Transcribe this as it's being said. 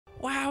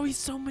Wow, he's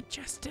so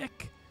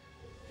majestic.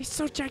 He's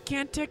so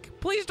gigantic.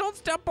 Please don't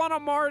step on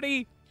him,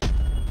 Marty.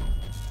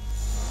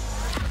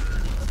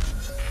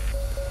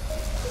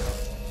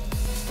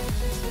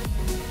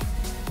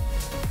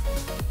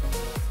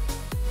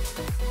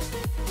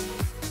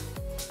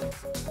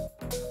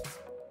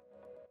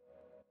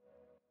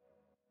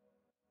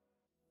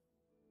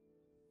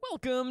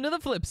 Welcome to the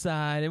flip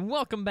side, and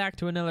welcome back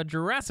to another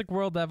Jurassic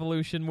World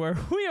evolution where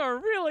we are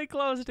really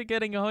close to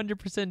getting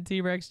 100%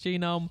 T-Rex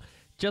genome,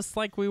 just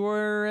like we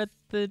were at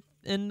the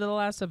end of the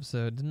last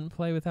episode. Didn't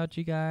play without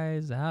you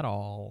guys at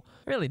all.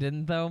 Really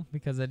didn't, though,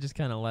 because I just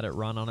kind of let it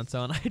run on its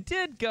own. I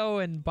did go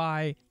and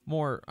buy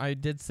more. I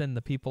did send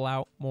the people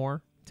out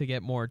more to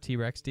get more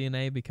T-Rex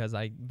DNA because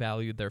I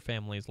valued their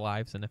families'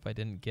 lives, and if I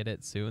didn't get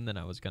it soon, then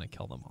I was going to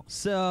kill them all.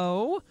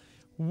 So,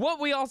 what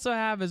we also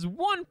have is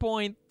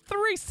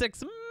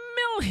 1.36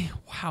 million.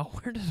 Wow,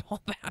 where did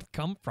all that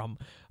come from?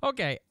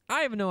 Okay,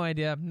 I have no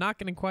idea. I'm not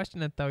going to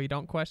question it, though. You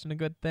don't question a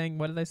good thing.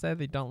 What did they say?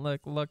 They don't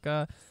look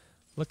a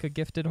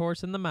gifted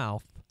horse in the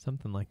mouth.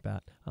 Something like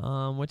that.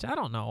 Which I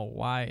don't know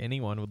why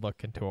anyone would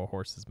look into a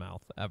horse's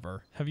mouth,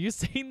 ever. Have you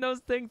seen those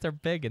things? They're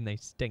big and they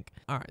stink.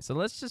 All right, so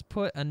let's just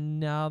put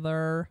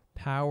another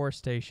power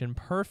station.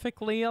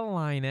 Perfectly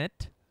align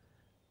it.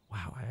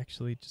 Wow, I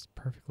actually just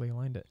perfectly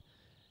aligned it.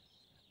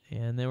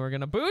 And then we're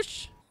going to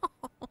boosh.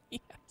 Oh,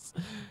 yes.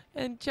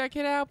 And check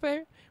it out,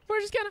 baby. We're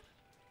just gonna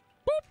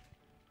boop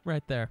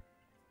right there.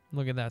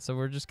 Look at that. So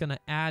we're just gonna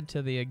add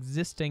to the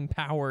existing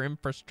power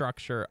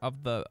infrastructure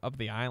of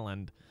the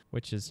island,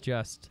 which is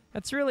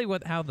that's really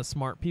how the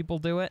smart people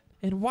do it.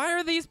 And why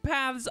are these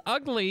paths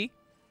ugly?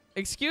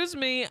 Excuse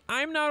me,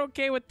 I'm not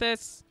okay with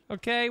this.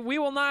 Okay, we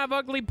will not have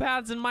ugly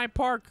paths in my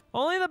park.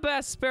 Only the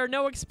best, spare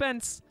no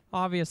expense.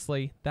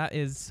 Obviously, that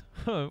is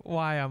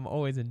why I'm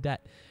always in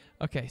debt.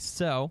 Okay,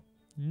 so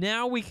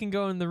now we can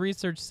go in the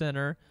research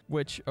center,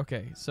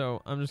 okay,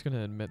 so I'm just going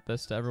to admit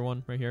this to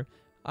everyone right here.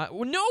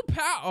 No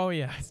power. Oh,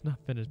 yeah, it's not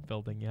finished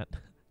building yet.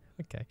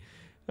 Okay,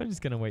 I'm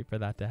just going to wait for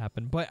that to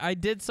happen. But I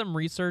did some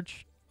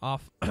research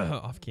off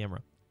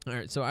camera. All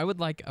right, so I would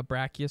like a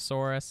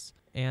Brachiosaurus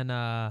and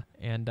a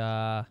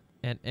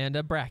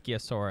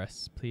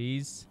Brachiosaurus,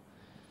 please.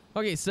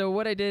 Okay, so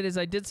what I did is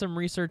I did some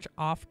research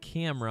off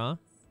camera,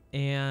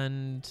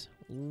 and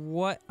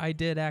what I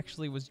did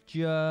actually was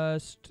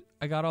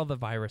I got all the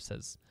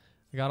viruses.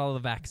 I got all the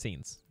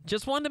vaccines.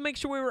 Just wanted to make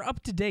sure we were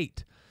up to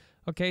date.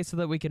 Okay, so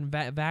that we can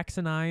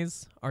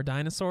vaccinize our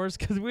dinosaurs,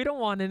 because we don't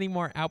want any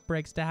more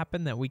outbreaks to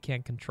happen that we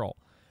can't control.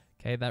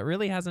 Okay, that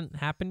really hasn't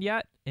happened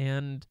yet,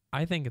 and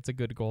I think it's a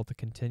good goal to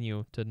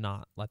continue to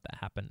not let that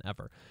happen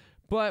ever.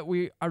 But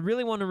I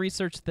really want to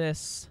research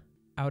this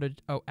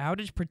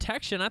outage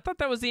protection. I thought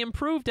that was the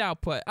improved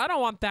output. I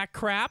don't want that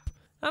crap.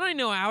 I don't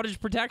know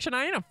outage protection.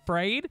 I ain't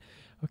afraid.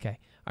 Okay,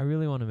 I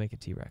really want to make a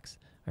T-Rex.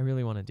 I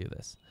really want to do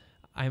this.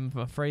 I'm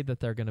afraid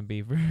that they're going to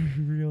be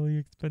really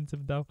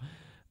expensive, though.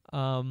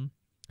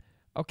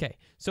 Okay,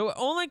 so it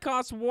only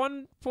costs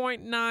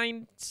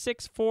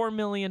 $1.964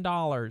 million.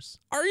 Are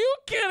you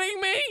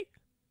kidding me?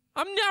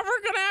 I'm never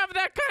going to have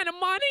that kind of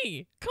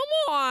money.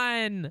 Come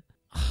on.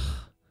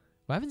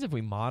 What happens if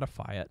we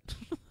modify it?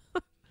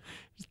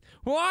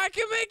 Well, I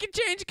can make it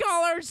change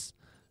colors.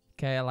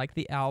 Okay, I like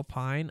the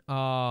Alpine.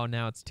 Oh,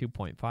 now it's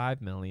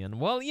 2.5 million.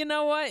 Well, you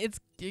know what?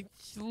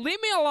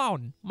 Leave me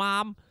alone,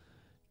 Mom.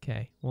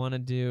 Okay, want to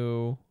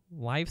do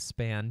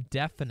lifespan,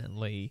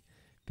 definitely.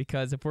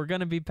 Because if we're going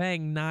to be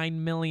paying $9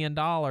 million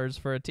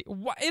for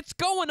it's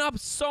going up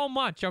so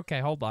much. Okay,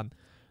 hold on.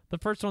 The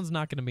first one's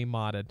not going to be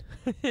modded.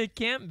 It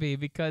can't be,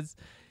 because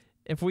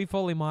if we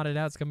fully mod it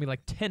out, it's going to be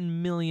like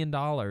 $10 million,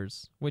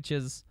 which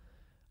is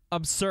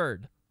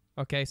absurd.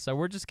 Okay, so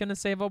we're just going to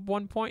save up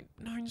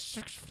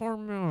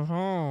 1.964 million.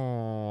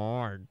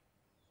 Oh,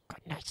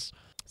 goodness.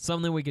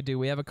 Something we could do.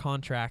 We have a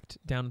contract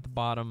down at the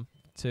bottom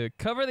to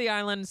cover the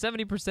island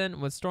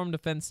 70% with storm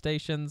defense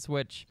stations,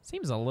 which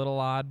seems a little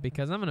odd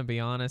because I'm going to be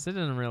honest, it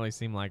didn't really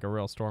seem like a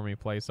real stormy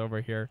place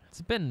over here.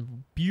 It's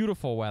been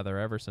beautiful weather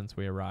ever since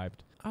we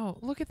arrived. Oh,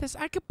 look at this.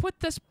 I could put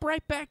this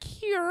right back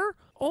here,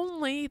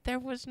 only there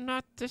was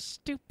not this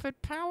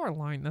stupid power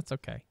line. That's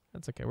okay.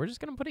 That's okay. We're just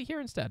going to put it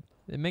here instead.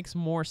 It makes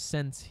more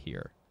sense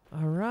here.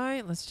 All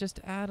right, let's just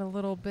add a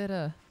little bit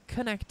of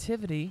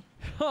connectivity.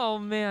 Oh,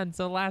 man.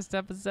 So last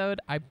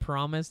episode, I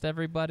promised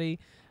everybody,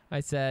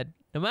 I said,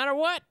 no matter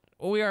what,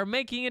 we are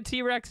making a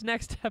T-Rex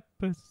next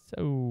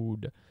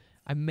episode.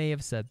 I may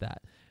have said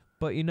that.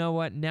 But you know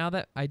what? Now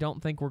that I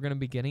don't think we're going to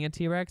be getting a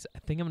T-Rex, I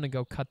think I'm going to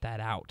go cut that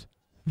out.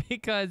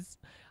 Because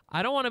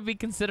I don't want to be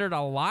considered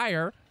a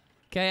liar.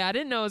 Okay, I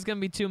didn't know it was going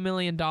to be $2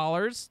 million.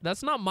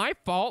 That's not my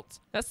fault.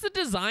 That's the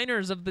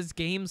designers of this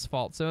game's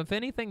fault. So if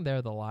anything,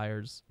 they're the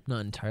liars.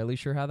 Not entirely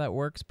sure how that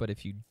works, but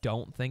if you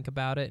don't think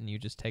about it and you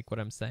just take what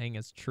I'm saying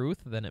as truth,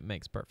 then it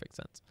makes perfect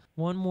sense.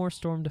 One more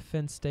storm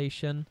defense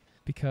station,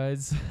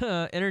 because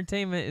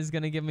entertainment is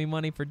going to give me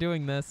money for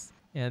doing this.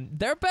 And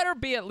there better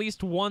be at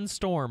least one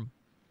storm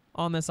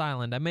on this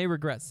island. I may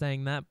regret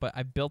saying that, but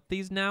I built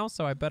these now,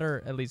 so I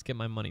better at least get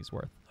my money's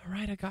worth. All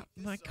right, I got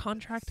my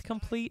contract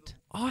complete.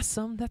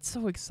 Awesome. That's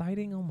so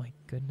exciting. Oh, my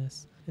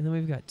goodness. And then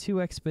we've got 2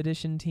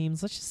 expedition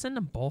teams. Let's just send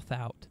them both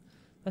out.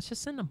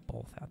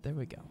 There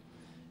we go.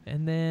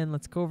 And then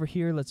let's go over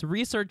here. Let's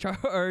research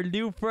our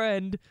new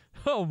friend.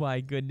 Oh,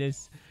 my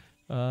goodness.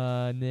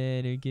 And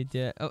then we get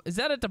that. Oh, is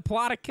that a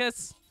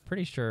Diplodocus?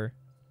 Pretty sure.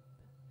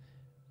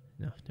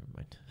 No, never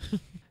mind.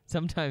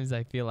 Sometimes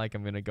I feel like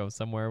I'm going to go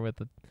somewhere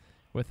with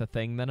a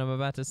thing that I'm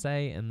about to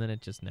say, and then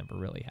it just never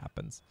really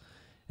happens.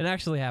 It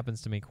actually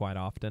happens to me quite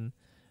often.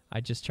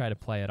 I just try to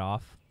play it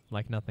off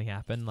like nothing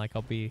happened. Like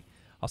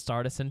I'll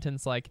start a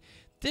sentence like,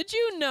 "Did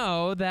you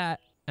know that?"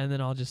 And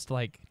then I'll just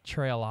like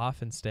trail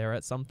off and stare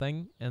at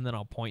something, and then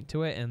I'll point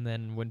to it, and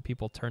then when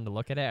people turn to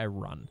look at it, I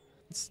run.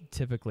 It's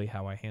typically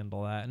how I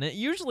handle that, and it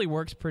usually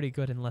works pretty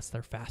good unless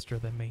they're faster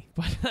than me.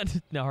 But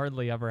that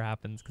hardly ever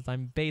happens because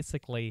I'm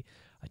basically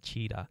a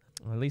cheetah.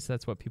 Or at least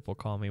that's what people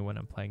call me when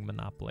I'm playing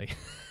Monopoly.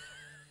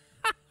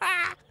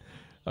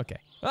 Okay.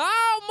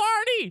 Oh,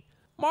 Marty!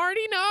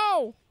 Marty,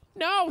 no!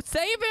 No,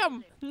 save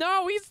him!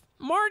 No, he's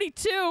Marty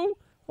too!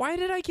 Why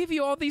did I give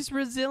you all these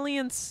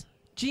resilience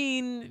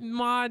gene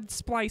mod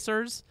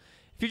splicers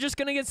if you're just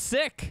gonna get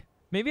sick?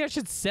 Maybe I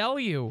should sell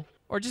you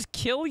or just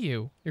kill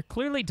you. You're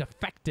clearly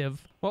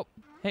defective. Whoa,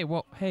 hey,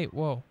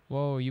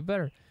 whoa, you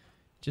better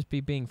just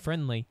be being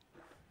friendly.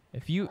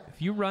 If you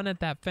run at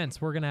that fence,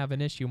 we're gonna have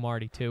an issue,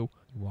 Marty too.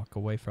 Walk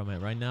away from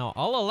it right now.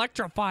 I'll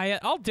electrify it.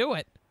 I'll do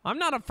it. I'm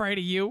not afraid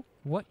of you.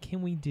 What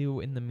can we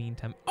do in the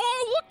meantime?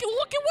 Oh,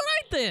 look at what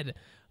I did.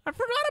 I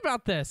forgot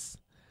about this.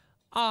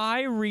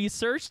 I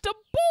researched a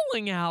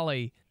bowling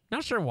alley.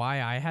 Not sure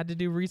why I had to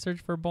do research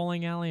for a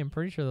bowling alley. I'm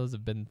pretty sure those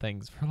have been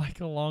things for like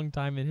a long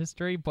time in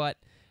history, but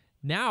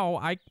now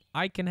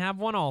I can have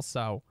one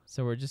also.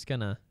 So we're just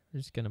gonna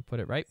put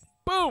it right.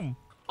 Boom.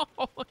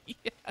 Oh,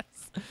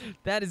 yes.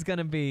 That is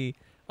gonna be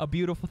a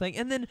beautiful thing.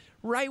 And then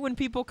right when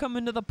people come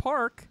into the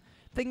park,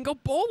 they can go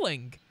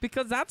bowling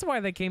because that's why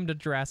they came to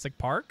Jurassic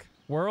Park,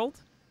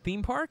 World,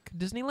 theme park,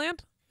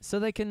 Disneyland, so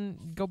they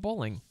can go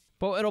bowling.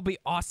 But it'll be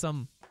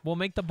awesome. We'll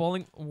make the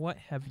bowling. What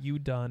have you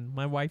done?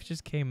 My wife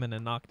just came in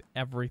and knocked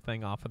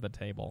everything off of the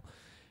table.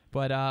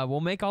 But we'll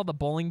make all the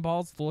bowling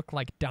balls look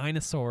like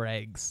dinosaur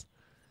eggs.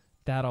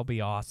 That'll be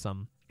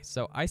awesome.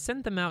 So I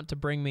sent them out to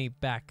bring me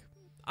back.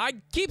 I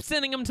keep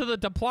sending them to the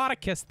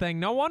Diplodocus thing.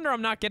 No wonder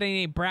I'm not getting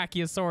any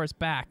Brachiosaurus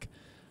back.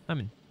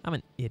 I'm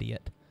an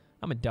idiot.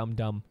 I'm a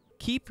dum-dum.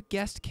 Keep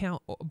guest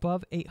count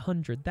above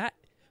 800.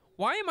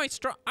 Why am I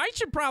strong? I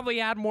should probably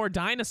add more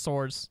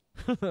dinosaurs.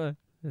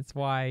 That's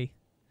why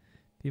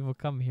people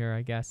come here,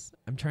 I guess.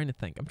 I'm trying to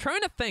think.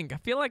 I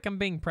feel like I'm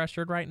being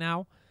pressured right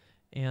now,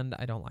 and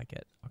I don't like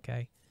it,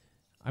 okay?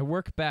 I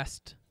work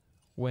best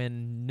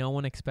when no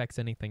one expects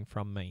anything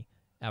from me,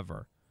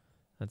 ever.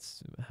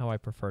 That's how I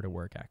prefer to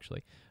work,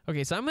 actually.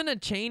 Okay, so I'm going to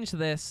change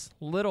this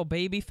little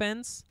baby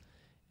fence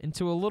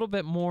into a little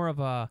bit more of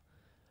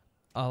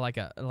like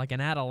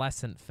an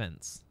adolescent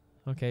fence.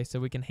 Okay, so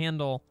we can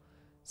handle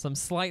some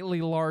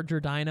slightly larger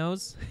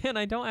dinos, and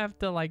I don't have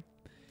to, like,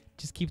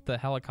 just keep the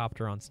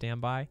helicopter on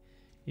standby,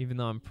 even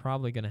though I'm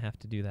probably going to have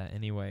to do that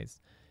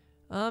anyways.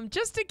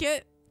 Just to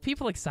get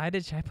people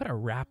excited, should I put a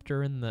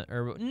raptor in the...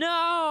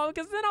 No,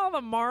 because then all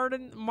the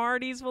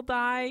Martys will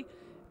die.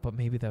 But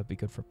maybe that would be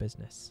good for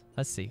business.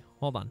 Let's see.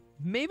 Hold on.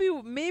 Maybe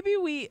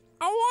we...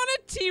 I want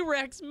a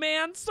T-Rex,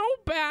 man, so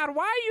bad.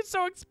 Why are you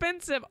so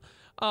expensive?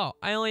 Oh,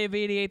 I only have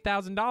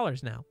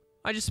 $88,000 now.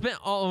 I just spent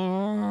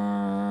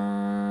all...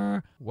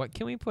 What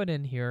can we put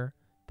in here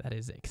that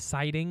is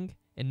exciting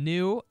and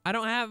new? I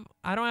don't have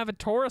a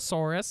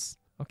Torosaurus.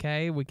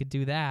 Okay, we could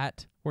do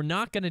that. We're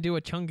not going to do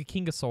a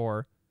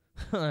Chungakingasaur.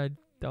 I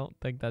don't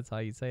think that's how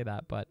you say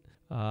that, but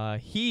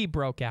he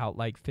broke out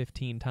like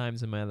 15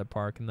 times in my other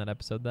park in that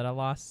episode that I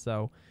lost,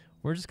 so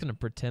we're just going to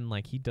pretend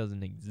like he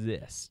doesn't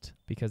exist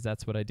because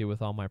that's what I do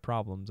with all my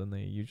problems, and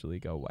they usually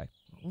go away.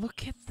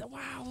 Look at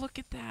look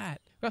at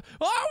that.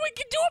 Oh, we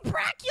can do a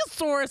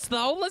Brachiosaurus,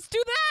 though. Let's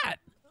do that.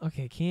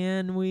 Okay,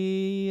 can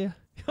we...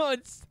 Oh,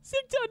 it's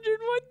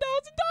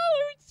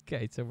 $601,000.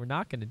 Okay, so we're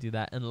not going to do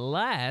that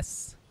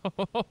unless...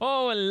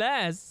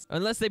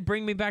 unless they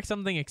bring me back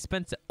something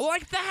expensive.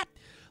 Like that!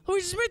 We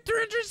just made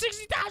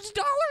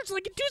 $360,000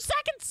 like in 2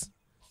 seconds!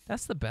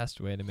 That's the best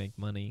way to make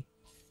money.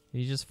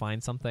 You just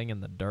find something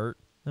in the dirt.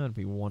 That would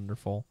be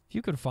wonderful. If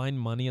you could find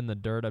money in the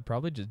dirt, I'd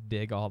probably just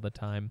dig all the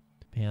time.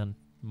 Man,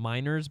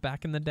 miners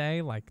back in the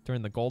day, like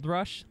during the gold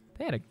rush,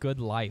 they had a good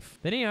life.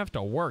 They didn't even have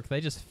to work.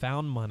 They just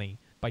found money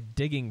by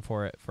digging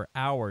for it for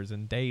hours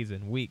and days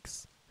and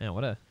weeks. Man,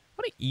 what an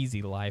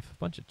easy life. A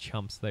bunch of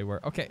chumps they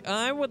were. Okay,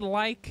 I would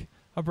like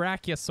a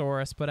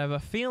Brachiosaurus, but I have a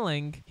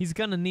feeling he's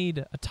going to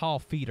need a tall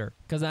feeder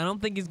because I don't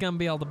think he's going to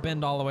be able to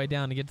bend all the way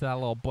down to get to that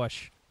little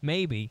bush.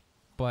 Maybe,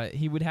 but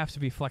he would have to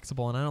be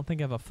flexible, and I don't think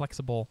I have a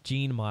flexible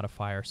gene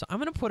modifier. So I'm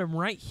going to put him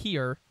right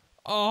here.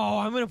 Oh,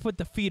 I'm going to put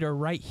the feeder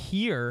right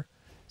here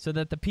so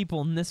that the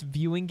people in this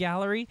viewing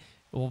gallery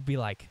will be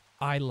like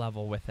eye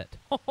level with it.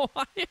 Oh,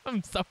 I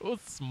am so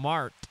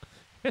smart.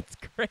 It's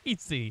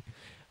crazy.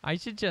 I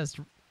should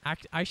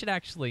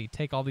actually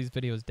take all these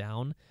videos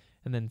down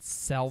and then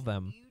sell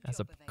them as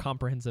a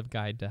comprehensive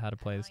guide to how to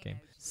play this game.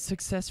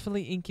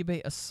 Successfully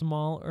incubate a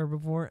small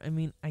herbivore. I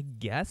mean, I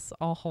guess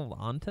I'll hold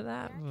on to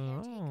that.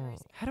 Oh.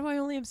 How do I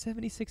only have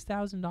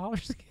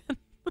 $76,000 again?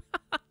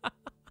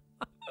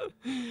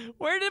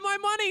 Where did my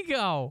money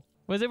go?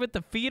 Was it with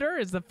the feeder?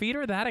 Is the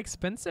feeder that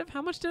expensive?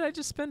 How much did I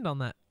just spend on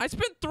that? I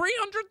spent $300,000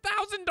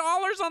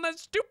 on that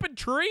stupid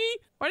tree.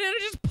 Why didn't I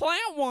just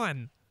plant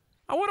one?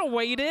 I would have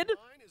waited.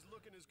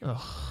 Ugh.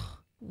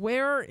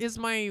 Where is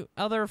my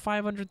other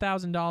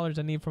 $500,000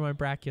 I need for my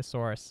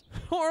Brachiosaurus?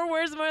 Or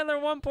where's my other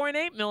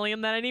 $1.8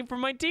 million that I need for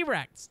my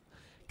T-Rex?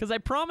 Because I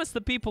promised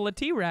the people a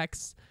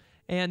T-Rex,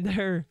 and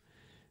they're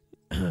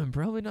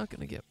probably not going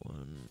to get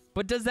one.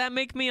 But does that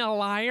make me a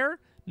liar?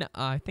 No,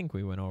 I think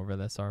we went over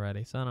this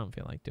already, so I don't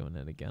feel like doing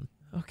it again.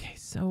 Okay,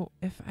 so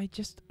if I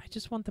just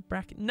want the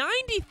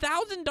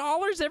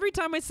 $90,000 every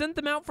time I sent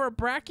them out for a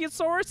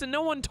Brachiosaurus and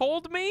no one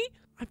told me?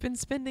 I've been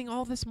spending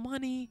all this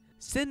money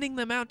sending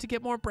them out to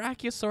get more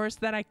Brachiosaurus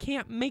that I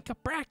can't make a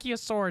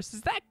Brachiosaurus.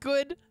 Is that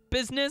good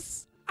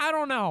business? I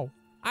don't know.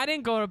 I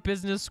didn't go to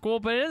business school,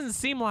 but it doesn't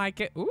seem like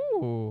it.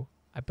 Ooh,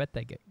 I bet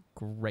they get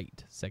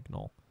great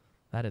signal.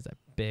 That is a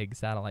big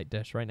satellite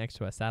dish right next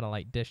to a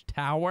satellite dish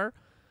tower.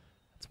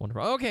 That's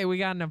wonderful. Okay, we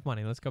got enough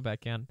money. Let's go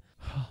back in.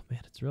 Oh, man,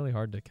 it's really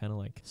hard to kind of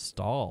like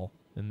stall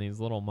in these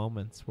little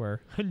moments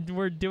where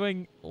we're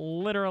doing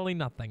literally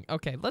nothing.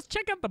 Okay, let's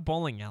check out the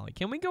bowling alley.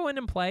 Can we go in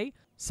and play?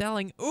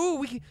 Selling. Ooh,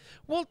 we can.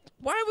 Well,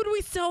 why would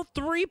we sell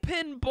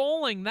 3-pin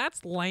bowling?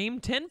 That's lame.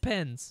 10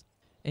 pins.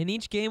 And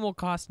each game will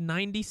cost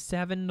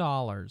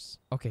 $97.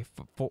 Okay,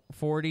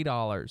 $40.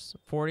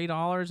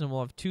 $40 and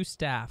we'll have 2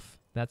 staff.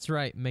 That's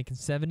right, making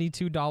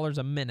 $72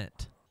 a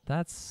minute.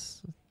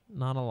 That's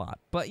not a lot.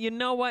 But you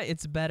know what?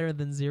 It's better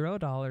than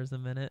 $0 a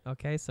minute,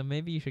 okay? So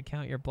maybe you should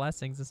count your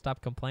blessings and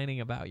stop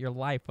complaining about your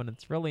life when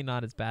it's really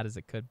not as bad as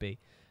it could be,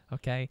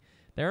 okay?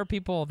 There are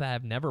people that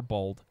have never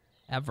bowled,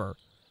 ever.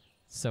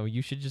 So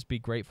you should just be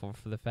grateful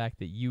for the fact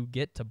that you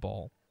get to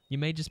bowl. You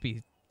may just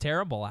be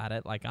terrible at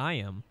it like I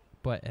am,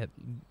 but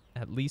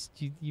at least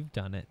you've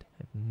done it. I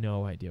have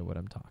no idea what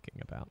I'm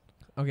talking about.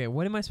 Okay,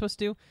 what am I supposed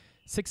to do?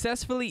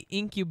 Successfully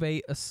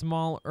incubate a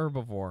small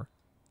herbivore.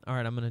 All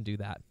right, I'm going to do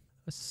that.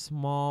 A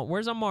small...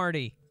 Where's a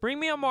Marty? Bring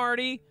me a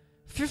Marty.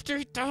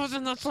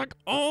 50,000, that's like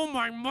all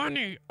my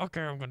money.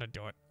 Okay, I'm going to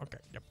do it. Okay,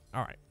 yep.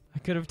 All right. I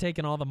could have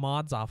taken all the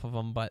mods off of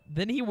him, but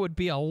then he would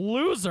be a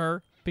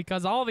loser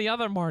because all the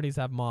other Martys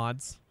have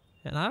mods.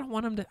 And I don't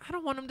want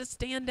him to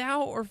stand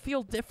out or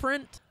feel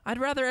different. I'd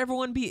rather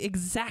everyone be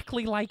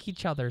exactly like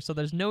each other so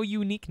there's no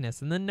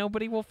uniqueness and then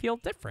nobody will feel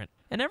different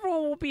and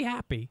everyone will be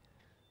happy.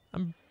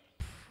 I'm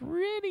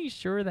pretty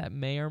sure that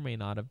may or may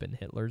not have been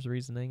Hitler's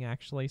reasoning,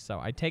 actually. So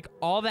I take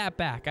all that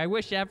back. I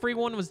wish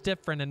everyone was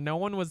different and no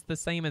one was the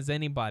same as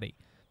anybody.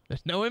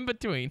 There's no in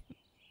between.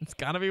 It's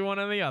got to be one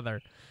or the other.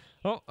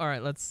 Oh, all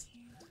right. Let's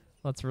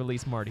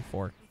release Marty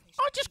 4.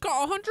 I just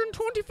got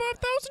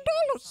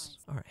 $125,000.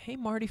 All right. Hey,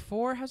 Marty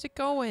 4, how's it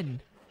going?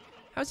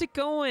 How's it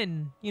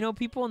going? You know,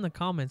 people in the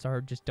comments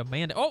are just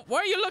demanding. Oh,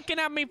 what are you looking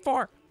at me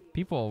for?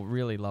 People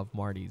really love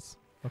Martys.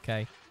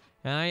 Okay.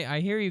 And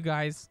I hear you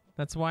guys.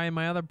 That's why in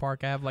my other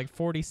park I have like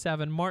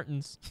 47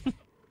 Martins.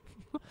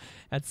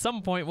 At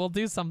some point we'll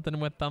do something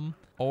with them.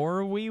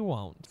 Or we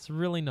won't. It's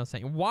really no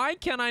saying. Why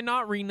can I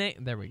not rename?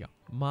 There we go.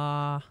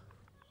 Ma-ti-fo.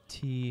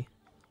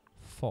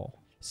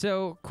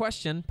 So,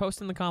 question. Post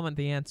in the comment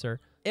the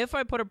answer. If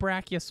I put a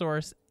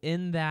Brachiosaurus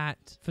in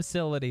that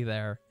facility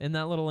there, in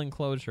that little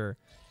enclosure,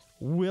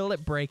 will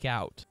it break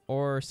out?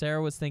 Or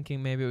Sarah was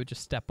thinking maybe it would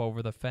just step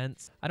over the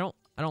fence. I don't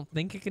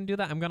think it can do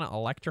that. I'm going to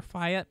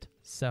electrify it.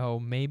 So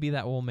maybe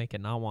that will make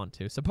it not want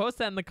to. So post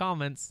that in the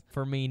comments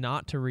for me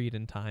not to read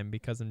in time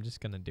because I'm just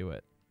going to do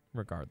it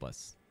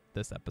regardless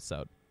this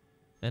episode.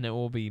 And it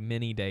will be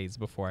many days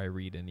before I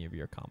read any of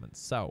your comments.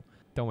 So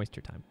don't waste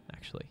your time,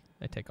 actually.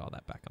 I take all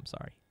that back. I'm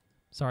sorry.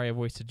 Sorry I've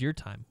wasted your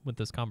time with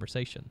this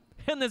conversation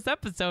in this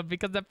episode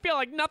because I feel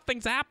like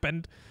nothing's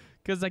happened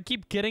because I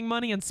keep getting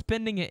money and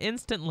spending it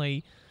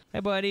instantly. Hey,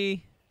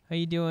 buddy. How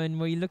you doing?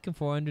 What are you looking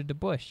for under the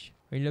bush?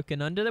 Are you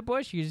looking under the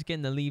bush? Or you're just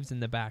getting the leaves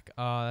in the back.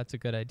 Oh, that's a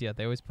good idea.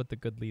 They always put the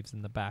good leaves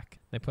in the back.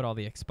 They put all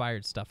the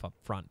expired stuff up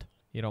front.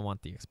 You don't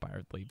want the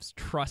expired leaves.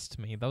 Trust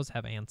me, those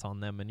have ants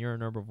on them, and you're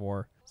an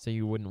herbivore, so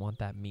you wouldn't want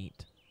that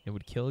meat. It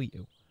would kill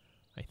you,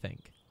 I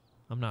think.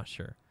 I'm not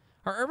sure.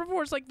 Are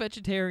herbivores like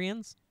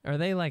vegetarians? Are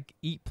they like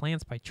eat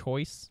plants by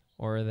choice?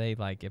 Or are they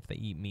like if they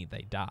eat meat,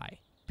 they die?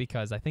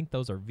 Because I think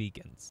those are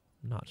vegans.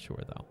 I'm not sure,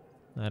 though.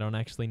 I don't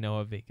actually know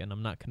a vegan.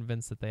 I'm not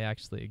convinced that they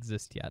actually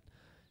exist yet.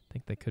 I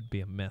think they could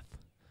be a myth.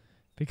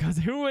 Because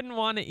who wouldn't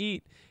want to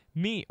eat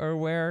meat or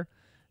wear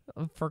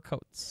fur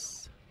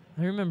coats?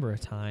 I remember a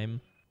time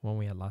when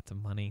we had lots of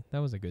money. That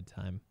was a good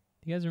time.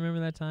 Do you guys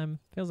remember that time?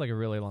 Feels like a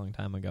really long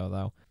time ago,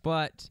 though.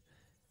 But,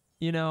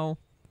 you know,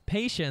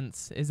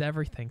 patience is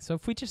everything. So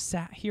if we just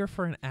sat here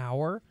for an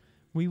hour,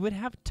 we would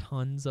have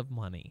tons of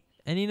money.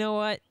 And you know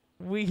what?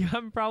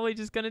 I'm probably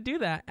just going to do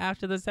that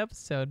after this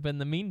episode. But in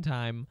the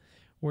meantime,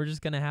 we're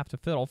just going to have to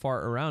fiddle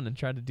fart around and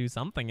try to do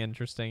something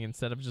interesting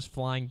instead of just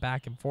flying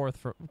back and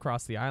forth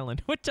across the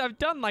island, which I've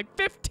done like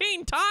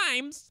 15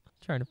 times.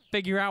 Trying to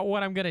figure out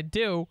what I'm going to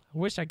do. I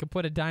wish I could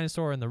put a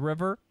dinosaur in the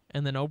river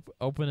and then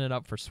open it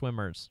up for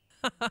swimmers.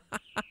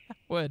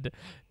 Would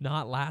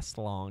not last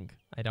long,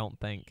 I don't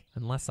think.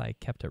 Unless I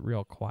kept it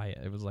real quiet.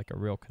 It was like a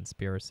real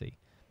conspiracy.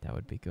 That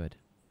would be good.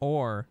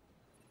 Or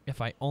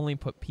if I only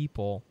put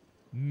people,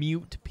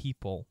 mute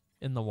people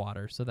in the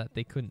water so that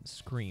they couldn't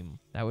scream.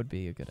 That would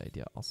be a good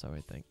idea also,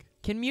 I think.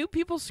 Can mute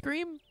people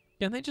scream?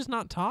 Can they just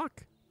not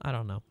talk? I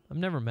don't know. I've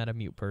never met a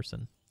mute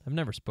person. I've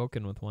never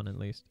spoken with one, at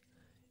least.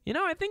 You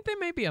know, I think they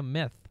may be a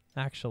myth,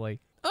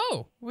 actually.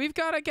 Oh, we've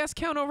got a guest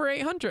count over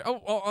 800.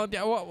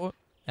 Oh.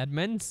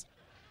 Edmonds,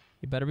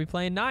 you better be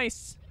playing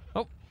nice.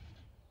 Oh,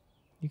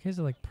 you guys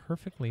are like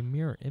perfectly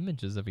mirror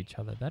images of each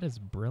other. That is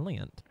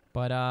brilliant.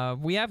 But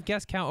we have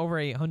guest count over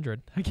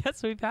 800. I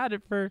guess we've had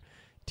it for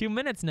 2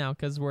 minutes now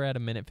because we're at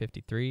a minute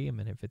 53, a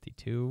minute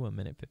 52, a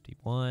minute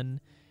 51.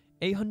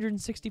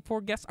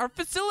 864 guests. Our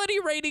facility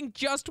rating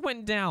just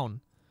went down.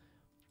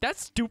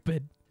 That's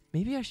stupid.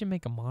 Maybe I should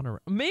make a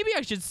monorail. Maybe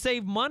I should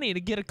save money to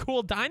get a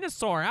cool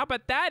dinosaur. How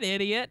about that,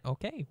 idiot?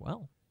 Okay,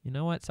 well, you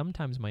know what?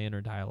 Sometimes my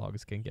inner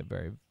dialogues can get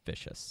very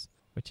vicious,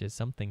 which is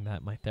something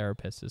that my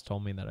therapist has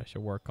told me that I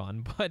should work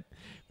on. But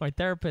my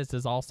therapist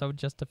is also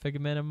just a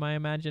figment of my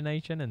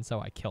imagination, and so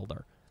I killed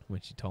her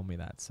when she told me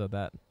that. So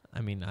that,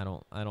 I mean,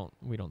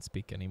 we don't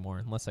speak anymore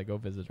unless I go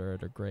visit her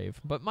at her grave.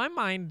 But my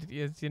mind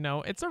is, you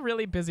know, it's a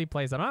really busy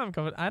place. I don't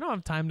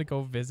have time to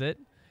go visit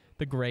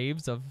the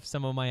graves of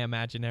some of my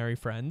imaginary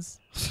friends.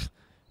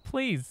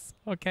 Please,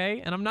 okay?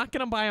 And I'm not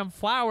gonna buy them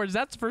flowers,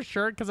 that's for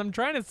sure, because I'm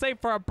trying to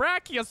save for a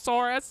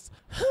Brachiosaurus.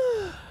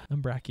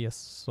 I'm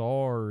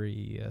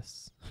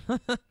Brachiosaurus.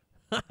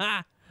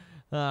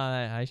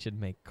 I should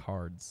make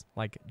cards,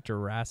 like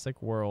Jurassic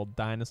World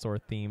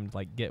dinosaur-themed,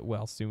 like get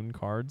well soon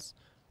cards,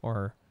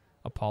 or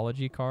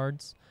apology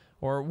cards.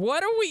 Or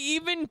what are we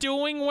even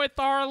doing with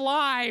our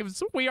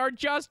lives? We are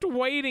just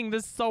waiting.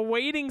 This is a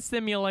waiting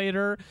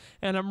simulator,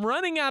 and I'm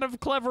running out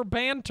of clever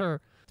banter.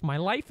 My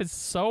life is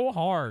so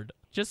hard.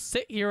 Just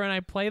sit here and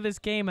I play this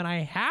game, and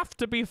I have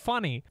to be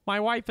funny. My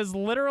wife is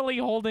literally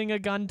holding a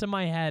gun to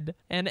my head,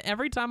 and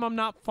every time I'm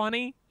not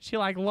funny, she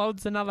like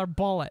loads another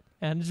bullet.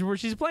 And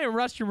she's playing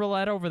Russian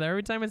roulette over there.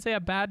 Every time I say a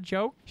bad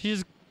joke,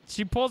 she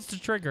pulls the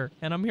trigger,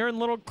 and I'm hearing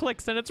little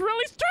clicks, and it's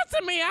really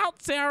stressing me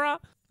out, Sarah.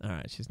 All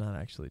right, she's not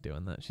actually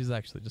doing that. She's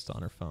actually just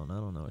on her phone.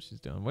 I don't know what she's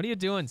doing. What are you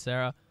doing,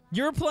 Sarah?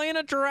 You're playing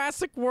a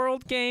Jurassic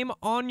World game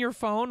on your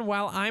phone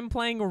while I'm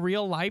playing a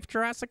real-life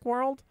Jurassic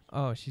World?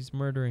 Oh, she's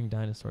murdering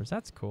dinosaurs.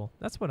 That's cool.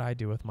 That's what I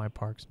do with my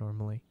parks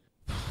normally.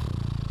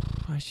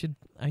 I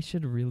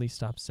should really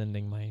stop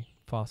sending my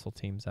fossil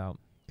teams out.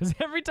 Because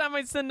every time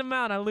I send them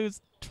out, I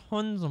lose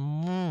tons of...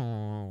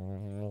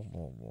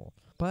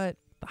 But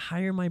the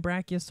higher my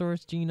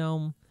Brachiosaurus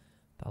genome,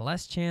 the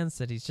less chance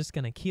that he's just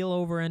going to keel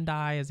over and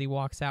die as he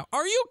walks out.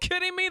 Are you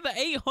kidding me? The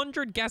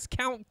 800 guest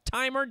count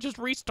timer just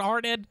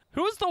restarted.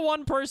 Who's the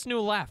one person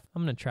who left?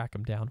 I'm going to track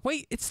him down.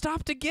 Wait, it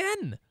stopped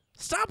again.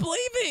 Stop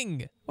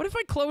leaving. What if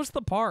I close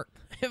the park?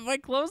 If I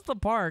close the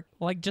park,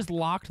 like just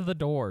locked the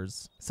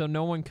doors so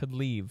no one could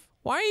leave.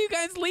 Why are you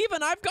guys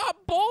leaving? I've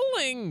got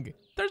bowling.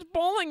 There's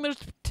bowling. There's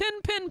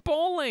 10-pin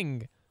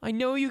bowling. I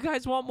know you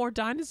guys want more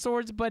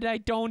dinosaurs, but I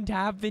don't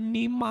have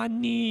any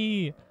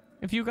money.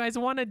 If you guys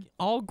want to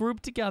all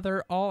group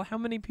together, how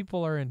many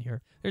people are in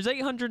here? There's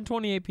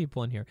 828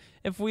 people in here.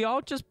 If we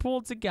all just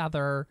pooled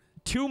together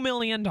 $2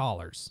 million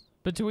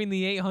between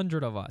the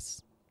 800 of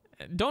us,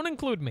 don't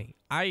include me.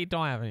 I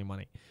don't have any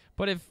money.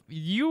 But if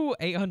you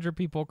 800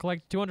 people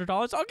collect $200,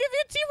 I'll give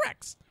you a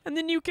T-Rex. And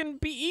then you can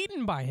be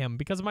eaten by him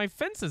because my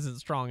fence isn't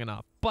strong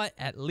enough. But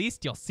at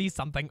least you'll see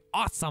something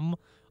awesome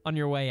on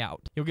your way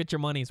out. You'll get your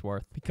money's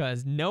worth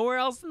because nowhere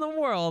else in the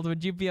world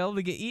would you be able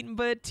to get eaten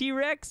by a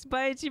T-Rex,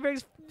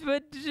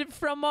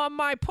 from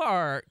my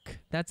park.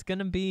 That's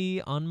gonna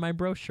be on my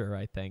brochure,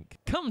 I think.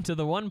 Come to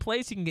the one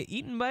place you can get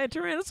eaten by a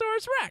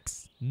Tyrannosaurus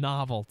Rex.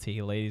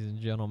 Novelty, ladies and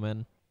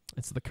gentlemen.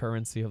 It's the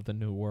currency of the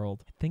new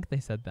world. I think they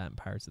said that in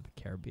Pirates of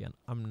the Caribbean.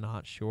 I'm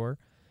not sure.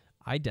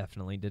 I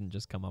definitely didn't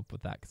just come up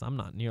with that because I'm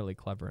not nearly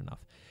clever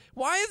enough.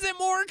 Why is it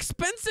more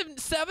expensive?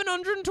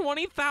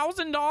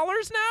 $720,000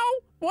 now?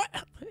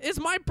 What? Is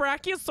my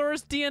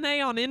Brachiosaurus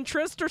DNA on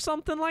interest or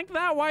something like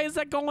that? Why is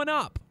that going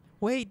up?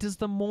 Wait, does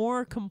the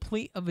more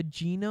complete of a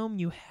genome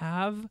you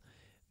have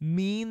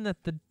mean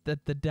that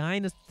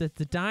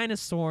the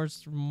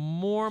dinosaurs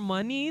more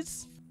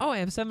monies? Oh, I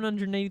have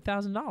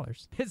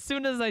 $780,000. As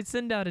soon as I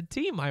send out a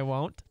team, I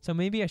won't. So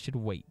maybe I should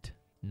wait.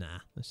 Nah,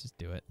 let's just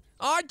do it.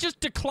 I just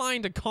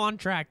declined a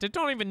contract. I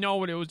don't even know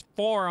what it was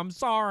for. I'm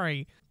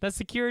sorry. That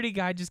security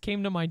guy just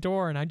came to my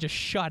door and I just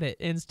shut it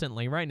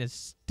instantly right in his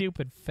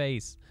stupid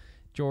face.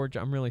 George,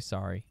 I'm really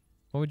sorry.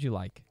 What would you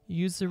like?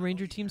 Use the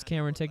Ranger team's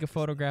camera and take a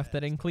photograph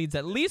that includes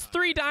at least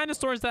 3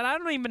 dinosaurs that I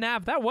don't even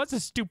have. That was a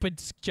stupid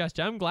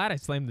suggestion. I'm glad I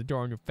slammed the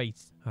door on your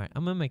face. All right,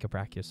 I'm going to make a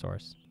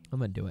Brachiosaurus. I'm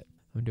going to do it.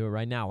 I'm going to do it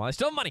right now while I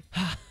still have money.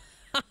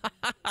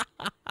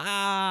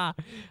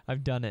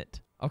 I've done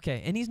it.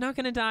 Okay, and he's not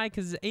going to die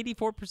because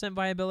 84%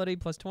 viability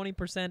plus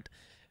 20%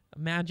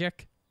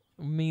 magic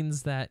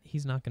means that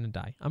he's not going to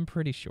die. I'm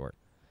pretty sure.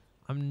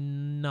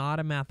 I'm not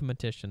a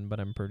mathematician,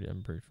 but I'm pretty sure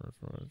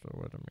that's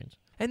what it means.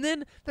 And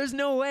then there's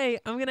no way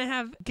I'm going to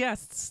have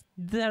guests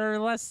that are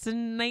less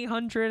than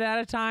 800 at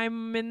a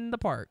time in the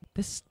park.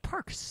 This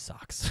park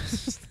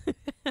sucks.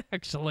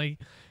 Actually,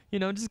 you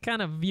know, just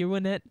kind of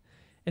viewing it.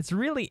 It's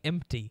really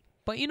empty.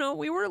 But, you know,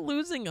 we were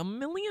losing $1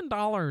 million.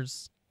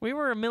 We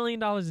were $1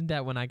 million in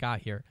debt when I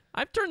got here.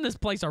 I've turned this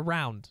place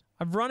around.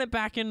 I've run it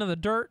back into the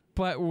dirt,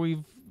 but we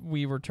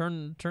were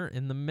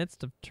in the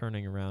midst of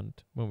turning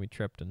around when we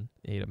tripped and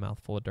ate a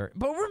mouthful of dirt.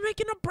 But we're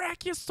making a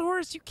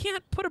Brachiosaurus. You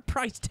can't put a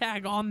price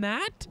tag on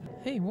that.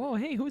 Hey, whoa,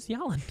 hey, who's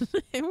yelling?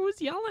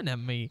 Who's yelling at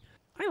me?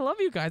 I love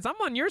you guys.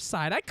 I'm on your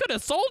side. I could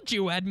have sold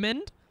you,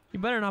 Edmund. You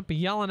better not be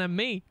yelling at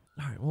me.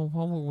 All right, well,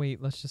 while we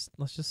wait, let's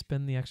just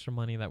spend the extra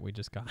money that we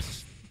just got.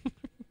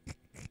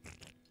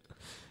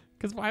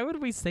 Because why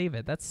would we save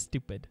it? That's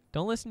stupid.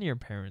 Don't listen to your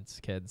parents,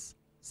 kids.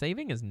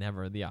 Saving is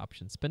never the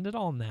option. Spend it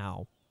all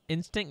now.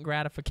 Instant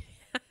gratification.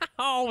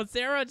 Oh,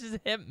 Sarah just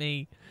hit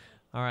me.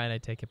 All right, I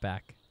take it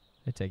back.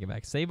 I take it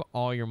back. Save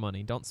all your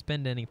money. Don't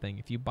spend anything.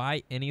 If you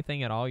buy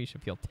anything at all, you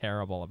should feel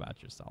terrible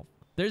about yourself.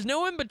 There's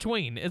no in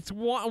between. It's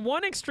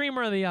one extreme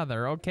or the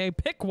other, okay?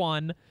 Pick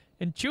one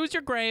and choose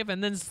your grave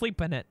and then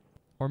sleep in it.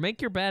 Or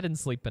make your bed and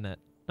sleep in it.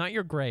 Not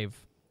your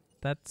grave.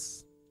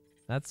 That's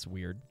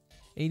weird.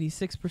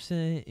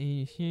 86%.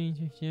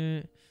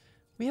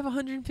 We have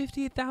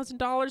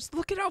 $158,000.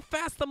 Look at how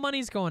fast the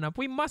money's going up.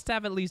 We must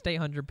have at least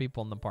 800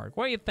 people in the park.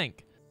 What do you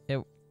think?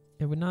 It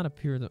would not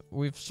appear that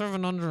we've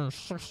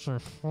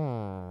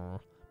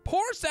 764.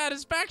 Poor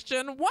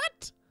satisfaction.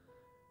 What?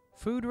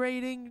 Food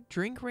rating,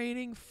 drink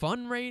rating,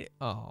 fun rating.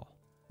 Oh,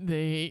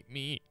 they hate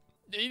me.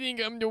 They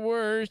think I'm the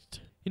worst.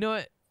 You know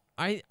what?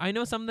 I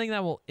know something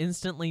that will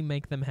instantly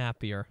make them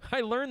happier.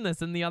 I learned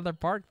this in the other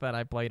park that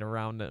I played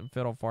around and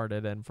fiddle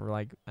farted in for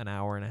like an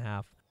hour and a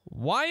half.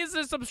 Why is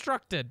this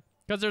obstructed?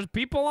 Because there's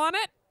people on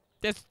it?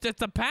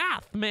 It's a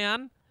path,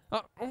 man.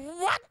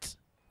 What?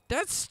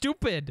 That's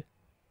stupid.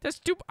 That's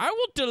stupid. I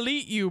will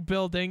delete you,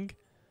 building,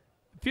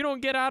 if you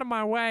don't get out of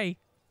my way.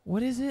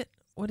 What is it?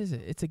 What is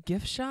it? It's a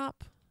gift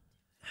shop?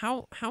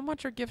 How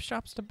much are gift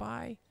shops to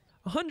buy?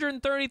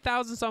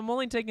 130,000, so I'm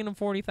only taking a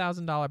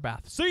 $40,000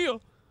 bath. See ya.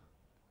 All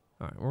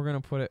right, we're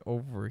going to put it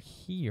over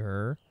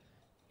here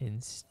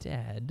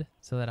instead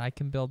so that I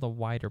can build a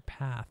wider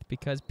path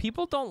because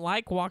people don't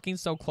like walking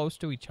so close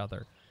to each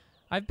other.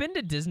 I've been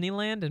to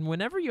Disneyland, and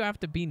whenever you have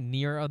to be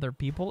near other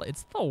people,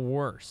 it's the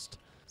worst.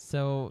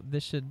 So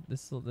this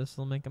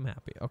will make them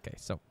happy. Okay,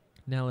 so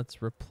now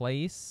let's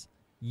replace.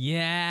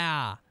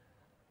 Yeah.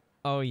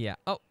 Oh yeah.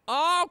 Oh.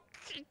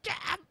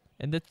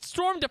 And the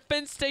storm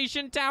defense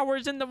station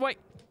tower's in the way.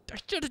 I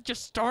should have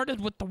just started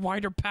with the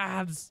wider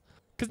paths,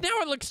 because now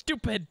it looks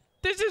stupid.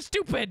 This is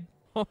stupid.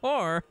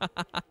 Or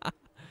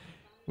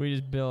we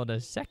just build a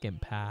second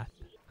path.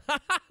 I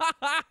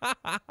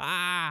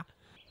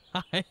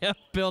have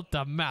built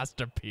a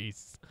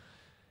masterpiece.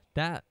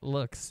 That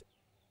looks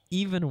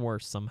even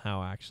worse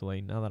somehow,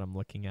 actually, now that I'm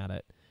looking at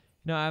it.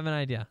 No, I have an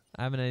idea.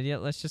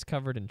 Let's just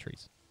cover it in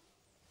trees.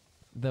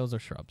 Those are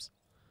shrubs.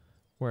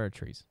 Where are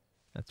trees?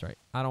 That's right.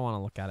 I don't want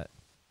to look at it.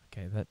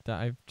 Okay,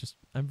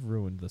 I've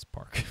ruined this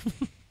park.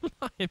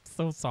 I'm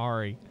so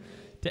sorry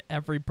to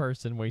every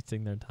person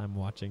wasting their time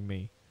watching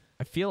me.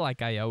 I feel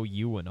like I owe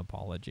you an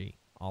apology,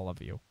 all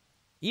of you.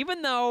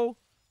 Even though,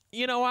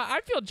 you know what,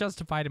 I feel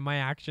justified in my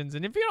actions,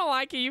 and if you don't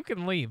like it, you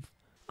can leave.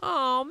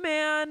 Oh,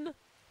 man.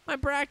 My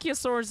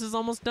Brachiosaurus is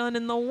almost done,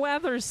 and the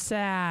weather's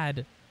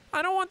sad.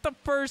 I don't want the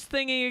first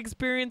thing he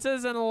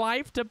experiences in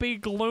life to be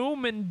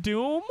gloom and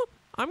doom.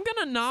 I'm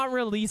gonna not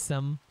release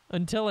him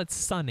until it's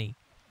sunny.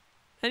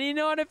 And you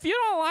know what? If you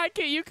don't like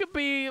it, you could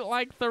be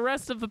like the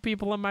rest of the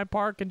people in my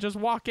park and just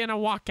walk in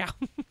and walk out.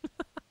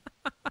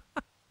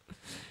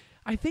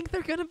 I think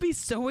they're going to be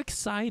so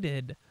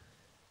excited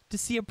to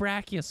see a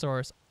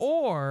Brachiosaurus.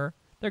 Or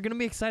they're going to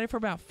be excited for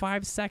about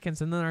 5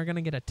 seconds and then they're going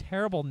to get a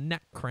terrible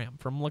neck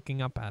cramp from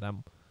looking up at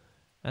him.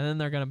 And then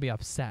they're going to be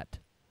upset.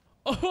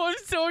 Oh,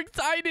 I'm so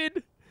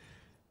excited.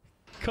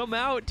 Come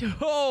out.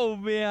 Oh,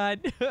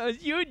 man.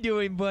 How's you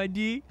doing,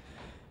 buddy?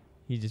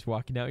 He's just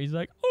walking out. He's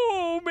like,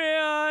 oh,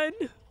 man.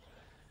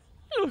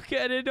 Look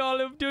at it,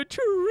 all of the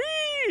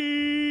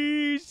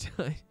trees.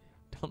 I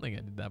don't think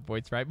I did that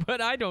voice right, but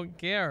I don't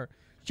care.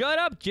 Shut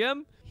up,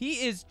 Jim.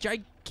 He is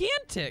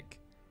gigantic.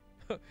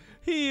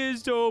 He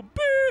is so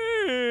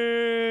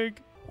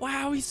big.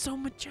 Wow, he's so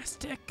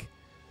majestic.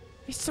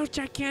 He's so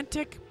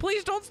gigantic.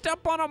 Please don't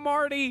step on him,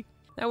 Marty.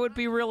 That would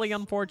be really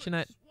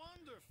unfortunate.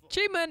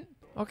 Achievement.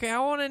 Okay, I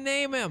want to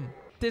name him.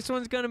 This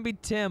one's going to be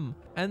Tim.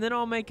 And then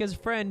I'll make his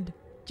friend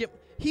Jim.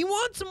 He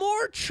wants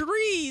more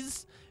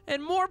trees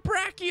and more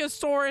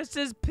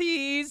Brachiosauruses,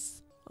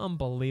 please.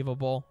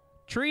 Unbelievable.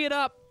 Tree it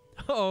up.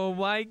 Oh,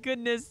 my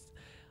goodness.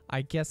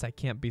 I guess I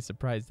can't be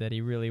surprised that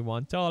he really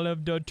wants all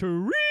of the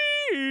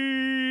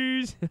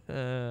trees.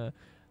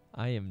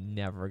 I am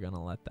never going to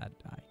let that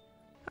die.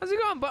 How's it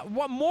going? But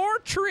what, more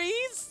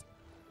trees?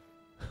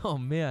 Oh,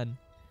 man.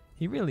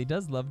 He really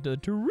does love the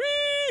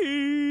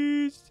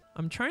trees.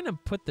 I'm trying to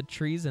put the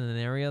trees in an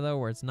area, though,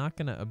 where it's not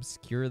going to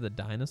obscure the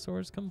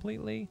dinosaurs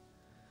completely.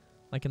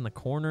 Like in the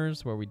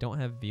corners where we don't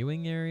have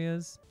viewing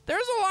areas.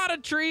 There's a lot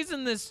of trees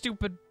in this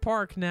stupid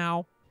park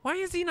now. Why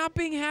is he not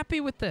being happy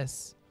with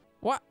this?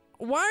 What?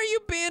 Why are you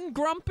being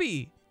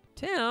grumpy?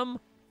 Tim,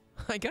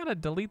 I gotta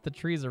delete the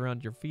trees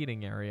around your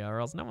feeding area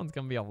or else no one's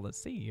gonna be able to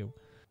see you.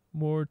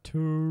 More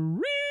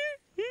trees.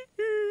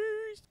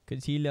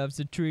 Cause he loves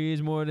the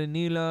trees more than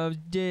he loves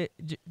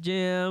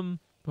Jim.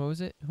 What was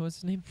it? What was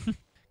his name?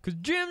 Cause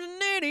Jim's an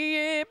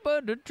idiot,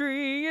 but the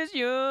tree is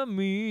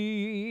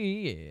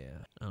yummy. Yeah.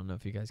 I don't know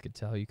if you guys could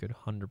tell. You could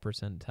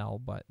 100% tell,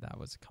 but that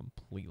was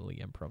completely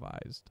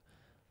improvised.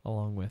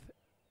 Along with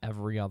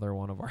every other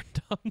one of our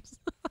dubs.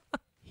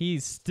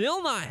 He's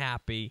still not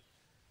happy.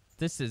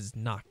 This is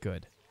not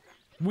good.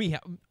 We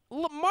have...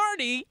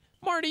 Marty,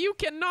 you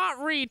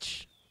cannot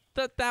reach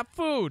that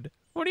food.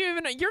 What do you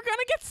even... You're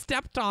gonna get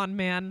stepped on,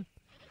 man.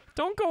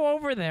 Don't go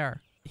over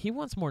there. He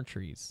wants more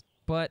trees.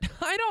 But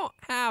I don't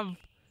have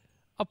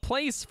a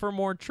place for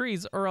more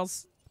trees or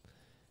else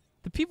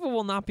the people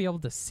will not be able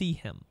to see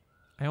him.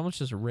 I almost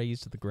just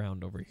raised the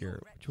ground over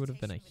here, which would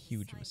have been a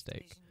huge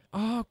mistake.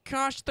 Oh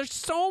gosh, there's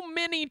so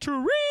many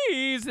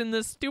trees in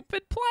this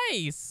stupid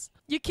place.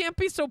 You can't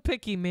be so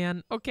picky,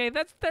 man. Okay,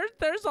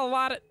 there's a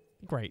lot of...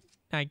 Great.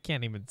 I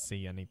can't even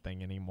see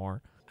anything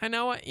anymore. I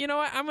know what, you know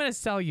what? I'm gonna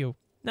sell you.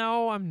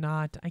 No, I'm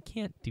not. I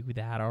can't do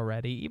that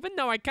already. Even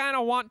though I kind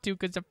of want to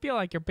because I feel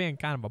like you're being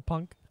kind of a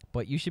punk.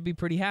 But you should be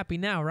pretty happy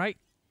now, right?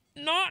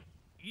 Not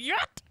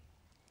yet.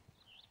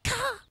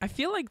 I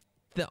feel like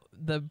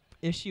the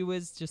issue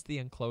is just the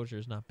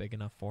enclosure's not big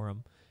enough for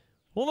him.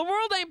 Well, the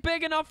world ain't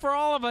big enough for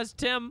all of us,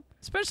 Tim.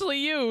 Especially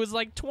you, who's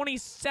like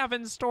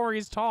 27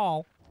 stories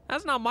tall.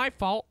 That's not my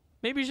fault.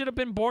 Maybe you should have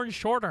been born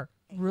shorter.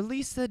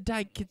 Release the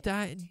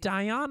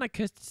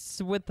Deinonychus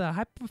with the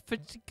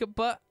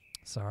hypophysica.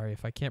 Sorry,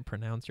 if I can't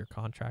pronounce your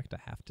contract, I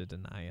have to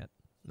deny it.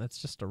 That's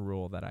just a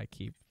rule that I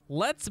keep.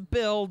 Let's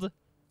build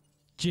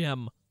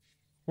Jim.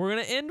 We're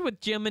gonna end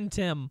with Jim and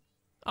Tim.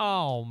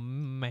 Oh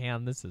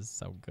man, this is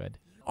so good.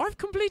 I've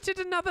completed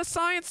another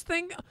science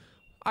thing.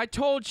 I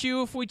told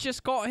you if we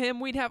just got him,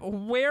 we'd have...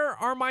 Where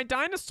are my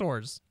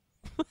dinosaurs?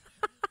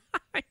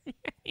 I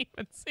can't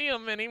even see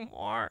them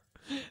anymore.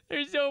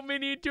 There's so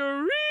many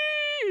trees.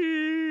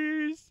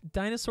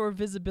 Dinosaur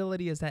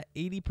visibility is at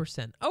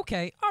 80%.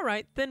 Okay, all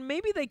right. Then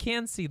maybe they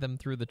can see them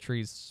through the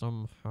trees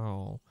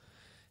somehow.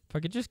 If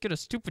I could just get a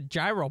stupid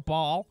gyro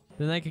ball,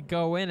 then I could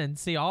go in and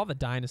see all the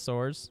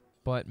dinosaurs.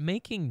 But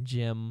making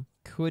Jim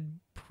could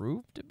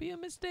prove to be a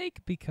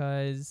mistake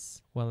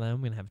because, well, then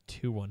I'm going to have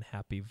two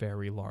unhappy,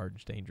 very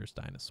large, dangerous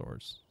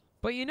dinosaurs.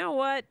 But you know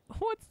what?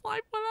 What's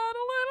life without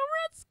a little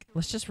risk?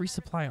 Let's just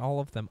resupply all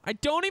of them. I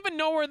don't even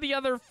know where the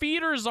other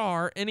feeders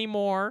are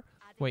anymore.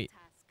 Wait,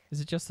 is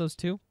it just those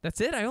two?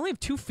 That's it? I only have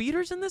 2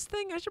 feeders in this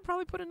thing? I should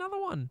probably put another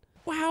one.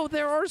 Wow,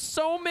 there are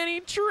so many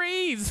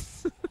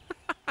trees.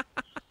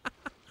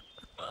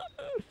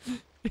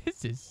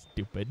 This is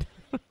stupid.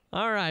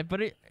 All right,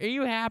 but are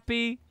you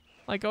happy?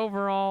 Like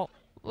overall?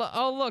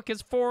 Oh, look,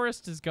 his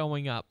forest is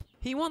going up.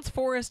 He wants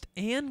forest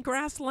and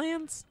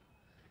grasslands?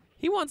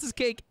 He wants his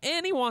cake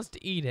and he wants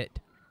to eat it.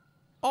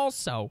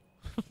 Also,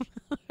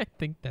 I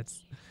think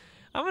that's...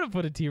 I'm going to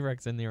put a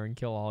T-Rex in there and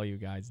kill all you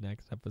guys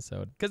next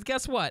episode. Because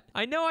guess what?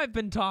 I know I've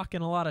been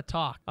talking a lot of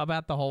talk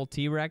about the whole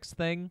T-Rex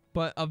thing,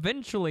 but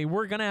eventually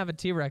we're going to have a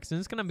T-Rex and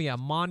it's going to be a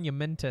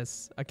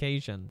monumentous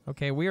occasion.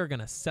 Okay, we are going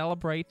to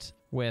celebrate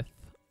with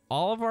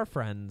all of our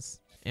friends.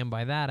 And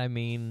by that, I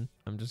mean,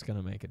 I'm just going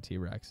to make a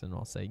T-Rex and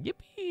I'll say,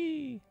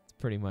 yippee. It's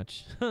pretty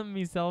much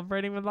me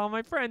celebrating with all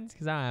my friends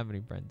because I don't have any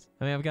friends.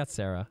 I mean, I've got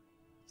Sarah.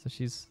 So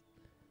she's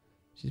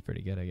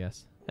pretty good, I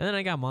guess. And then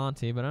I got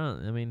Monty, but come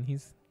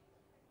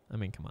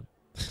on.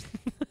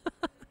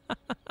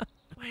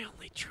 My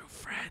only true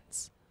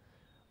friends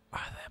are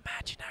the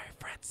imaginary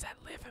friends that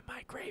live in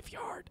my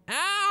graveyard.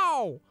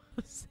 Ow!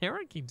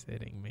 Sarah keeps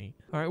hitting me.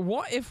 All right,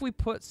 what if we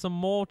put some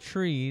more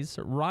trees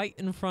right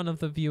in front of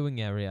the viewing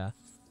area?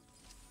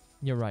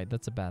 You're right,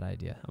 that's a bad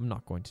idea. I'm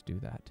not going to do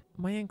that.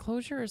 My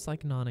enclosure is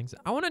like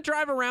non-existent. I want to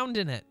drive around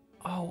in it.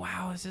 Oh,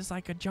 wow, this is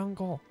like a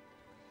jungle.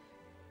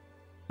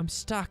 I'm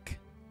stuck.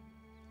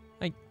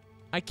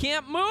 I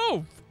can't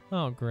move.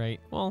 Oh,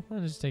 great. Well, I'll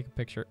just take a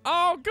picture.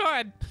 Oh,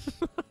 good.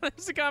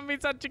 This is gonna be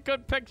such a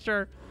good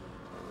picture.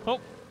 Oh.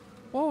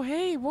 Whoa,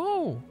 hey,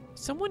 whoa.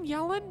 Someone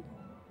yelling?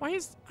 I'm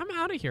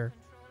out of here.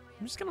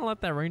 I'm just gonna let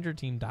that ranger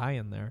team die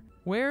in there.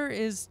 Where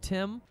is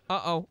Tim?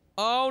 Uh-oh.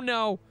 Oh,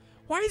 no.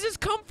 Why is his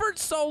comfort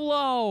so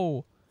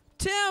low?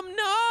 Tim,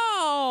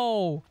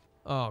 no!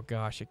 Oh,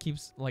 gosh. It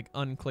keeps, like,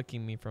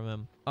 unclicking me from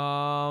him.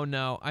 Oh,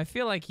 no. I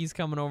feel like he's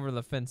coming over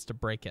the fence to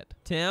break it.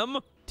 Tim?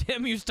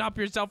 Tim, you stop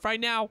yourself right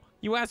now.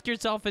 You ask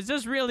yourself, is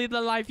this really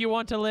the life you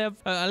want to live?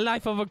 A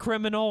life of a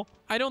criminal?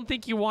 I don't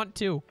think you want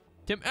to.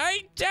 Tim,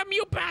 hey, Tim,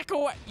 you back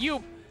away.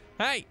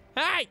 Hey.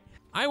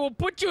 I will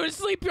put you to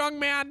sleep, young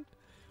man.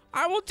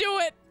 I will do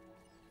it.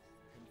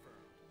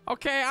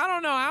 Okay, I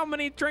don't know how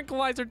many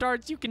tranquilizer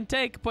darts you can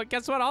take, but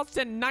guess what? I'll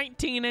send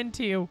 19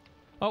 into you.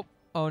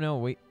 Oh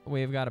no,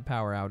 we've got a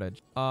power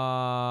outage.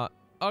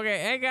 Okay,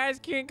 hey guys,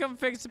 can you come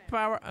fix the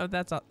power? Oh,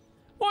 that's all.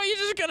 Well, you're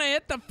just gonna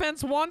hit the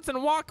fence once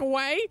and walk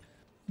away?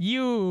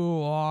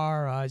 You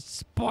are a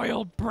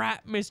spoiled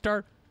brat,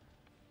 mister.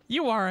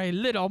 You are a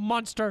little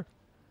monster.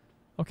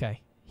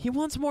 Okay, he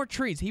wants more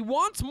trees. He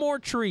wants more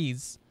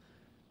trees.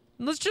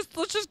 Let's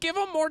just give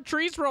him more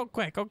trees real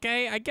quick,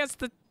 okay? I guess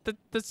the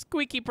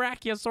squeaky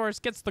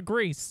brachiosaurus gets the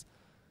grease.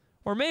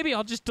 Or maybe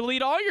I'll just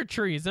delete all your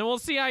trees and we'll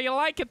see how you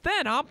like it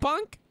then, huh,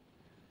 punk?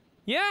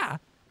 Yeah.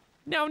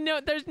 No,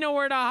 there's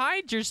nowhere to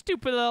hide your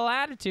stupid little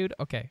attitude.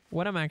 Okay,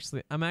 what I'm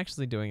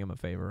actually doing him a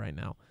favor right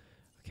now.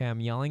 Okay, I'm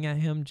yelling at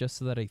him just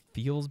so that he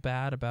feels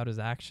bad about his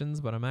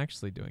actions, but I'm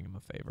actually doing him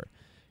a favor.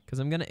 Because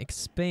I'm going to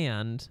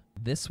expand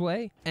this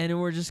way, and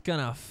we're just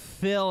going to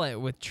fill it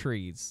with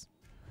trees.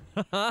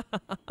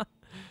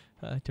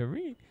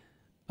 Tree.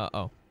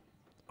 Uh-oh.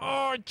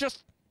 Oh,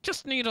 just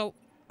need a...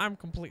 I'm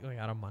completely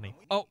out of money.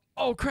 Oh,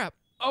 crap.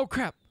 Oh,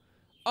 crap.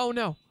 Oh,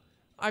 no.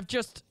 I've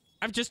just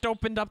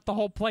opened up the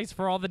whole place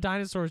for all the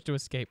dinosaurs to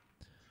escape.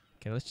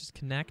 Okay, let's just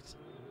connect.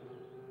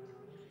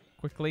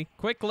 Quickly.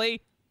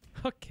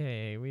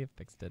 Okay, we have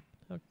fixed it.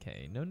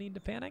 Okay, no need to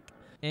panic.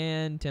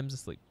 And Tim's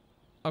asleep.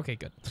 Okay,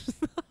 good.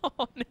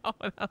 Oh no,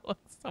 that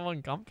looks so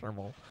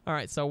uncomfortable. All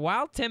right, so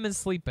while Tim is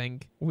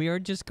sleeping, we are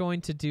just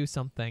going to do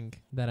something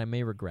that I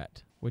may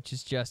regret, which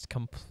is just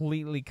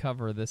completely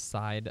cover this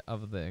side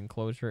of the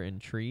enclosure in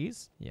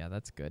trees. Yeah,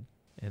 that's good.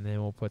 And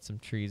then we'll put some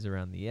trees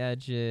around the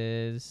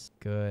edges.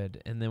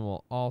 Good. And then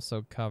we'll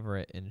also cover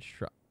it in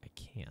shrub.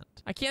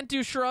 I can't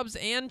do shrubs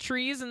and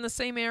trees in the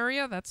same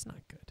area. That's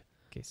not good.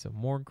 Okay, so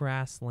more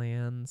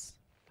grasslands.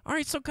 All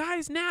right, so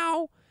guys,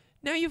 now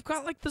you've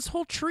got like this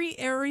whole tree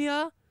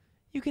area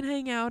you can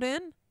hang out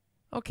in.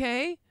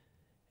 Okay?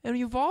 And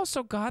you've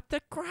also got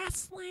the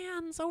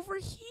grasslands over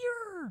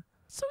here.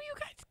 So you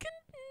guys can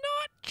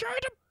not try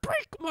to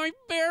break my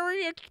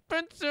very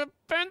expensive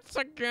fence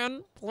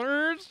again,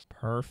 please.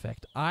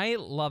 Perfect. I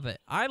love it.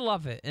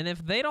 And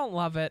if they don't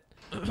love it,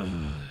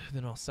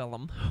 then I'll sell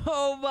them.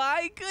 Oh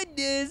my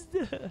goodness.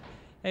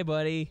 Hey,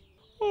 buddy.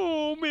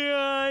 Oh,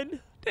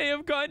 man. They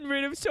have gotten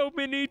rid of so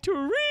many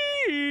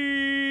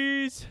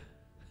trees.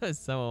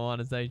 Someone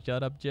want to say,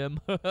 shut up, Jim?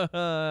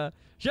 Shut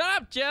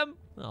up, Jim.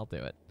 I'll do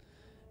it.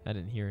 I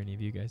didn't hear any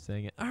of you guys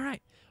saying it. All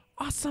right.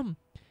 Awesome.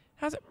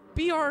 How's it?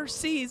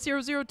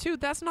 BRC002.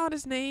 That's not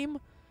his name.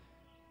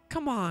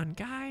 Come on,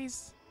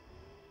 guys.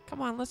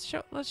 Come on. Let's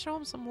show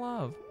him some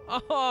love.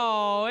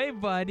 Oh, hey,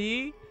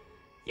 buddy.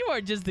 You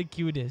are just the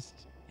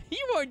cutest.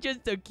 You are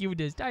just the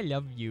cutest. I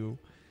love you.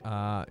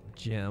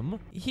 Jim.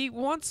 He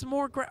wants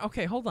more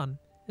okay, hold on.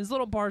 His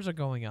little bars are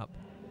going up.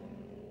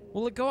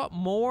 Will it go up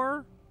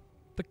more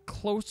the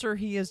closer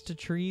he is to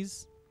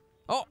trees?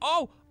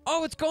 Oh,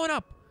 it's going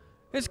up.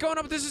 It's going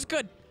up. This is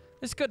good.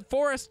 This is good.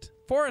 Forest,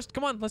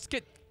 come on.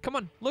 Come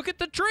on. Look at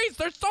the trees.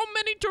 There's so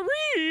many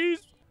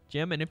trees.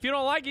 Jim, and if you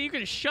don't like it, you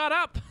can shut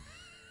up.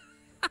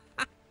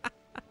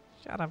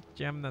 Shut up,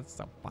 Jim. That's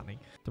so funny.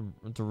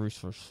 The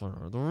research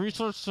center. The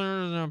research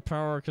center is in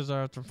power because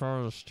I have to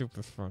power the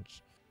stupid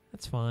fence.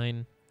 That's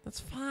fine. That's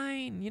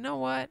fine. You know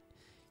what?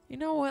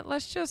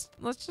 Let's just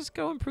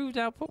go improved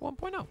output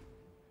 1.0.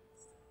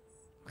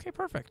 Okay,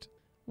 perfect.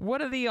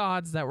 What are the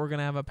odds that we're going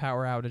to have a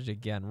power outage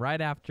again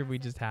right after we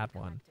just had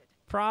one?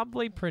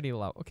 Probably pretty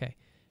low. Okay.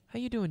 How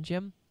you doing,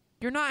 Jim?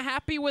 You're not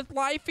happy with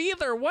life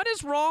either. What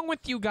is wrong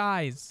with you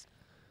guys?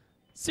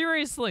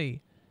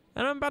 Seriously.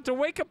 And I'm about to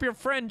wake up your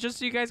friend just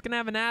so you guys can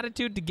have an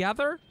attitude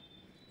together?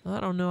 I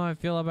don't know how I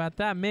feel about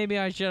that. Maybe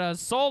I should have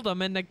sold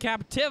him into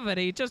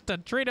captivity just to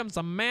treat him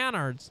some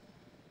manners.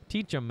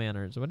 Teach him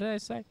manners. What did I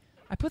say?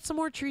 I put some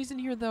more trees in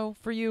here, though,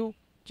 for you,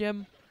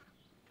 Jim.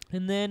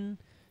 And then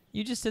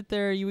you just sit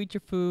there. You eat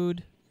your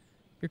food.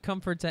 Your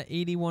comfort's at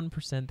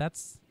 81%.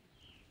 That's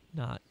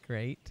not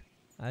great.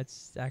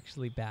 That's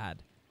actually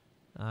bad.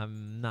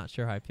 I'm not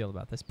sure how I feel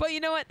about this. But you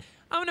know what?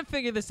 I'm going to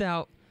figure this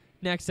out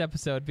next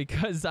episode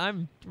because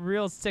I'm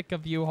real sick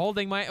of you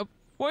holding my...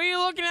 What are you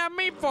looking at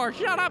me for?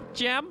 Shut up,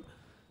 Jim.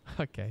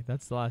 Okay,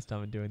 that's the last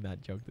time I'm doing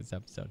that joke this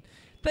episode.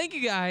 Thank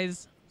you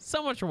guys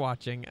so much for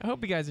watching. I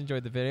hope you guys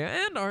enjoyed the video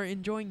and are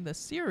enjoying the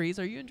series.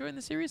 Are you enjoying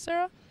the series,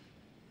 Sarah?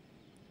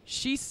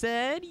 She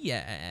said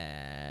yes.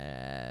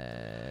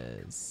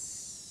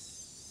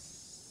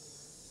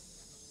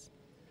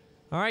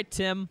 All right,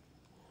 Tim.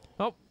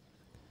 Oh,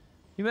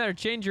 you better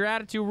change your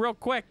attitude real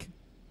quick.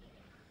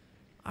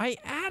 I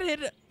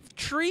added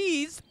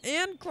trees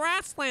and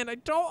grassland. I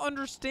don't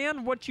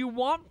understand what you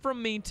want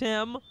from me,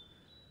 Tim.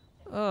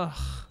 Ugh.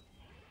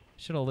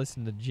 Should have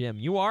listened to Jim.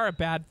 You are a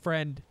bad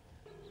friend.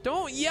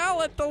 Don't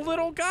yell at the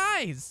little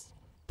guys.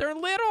 They're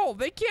little.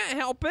 They can't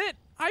help it.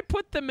 I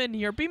put them in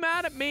here. Be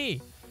mad at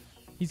me.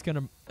 He's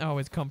gonna... Oh,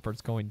 his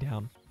comfort's going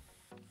down.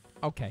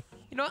 Okay.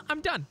 You know what?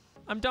 I'm done.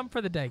 I'm done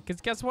for the day.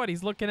 Because guess what?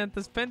 He's looking at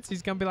this fence.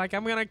 He's gonna be like,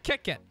 I'm gonna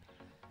kick it.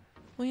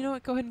 Well, you know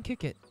what? Go ahead and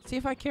kick it. See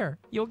if I care.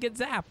 You'll get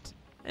zapped.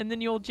 And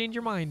then you'll change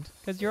your mind.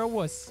 Because you're a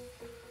wuss.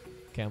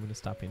 Okay, I'm going to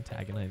stop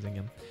antagonizing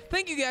him.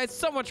 Thank you guys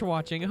so much for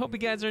watching. I hope you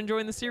guys are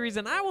enjoying the series,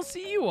 and I will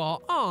see you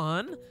all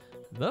on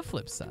the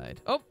flip side.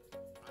 Oh,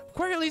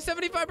 quietly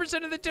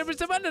 75% of the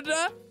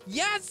 10%.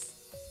 Yes!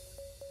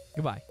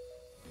 Goodbye.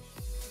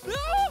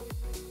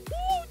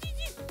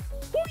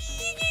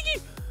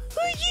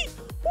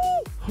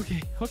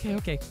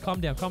 Okay.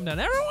 Calm down.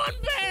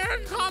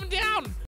 Everyone, calm down.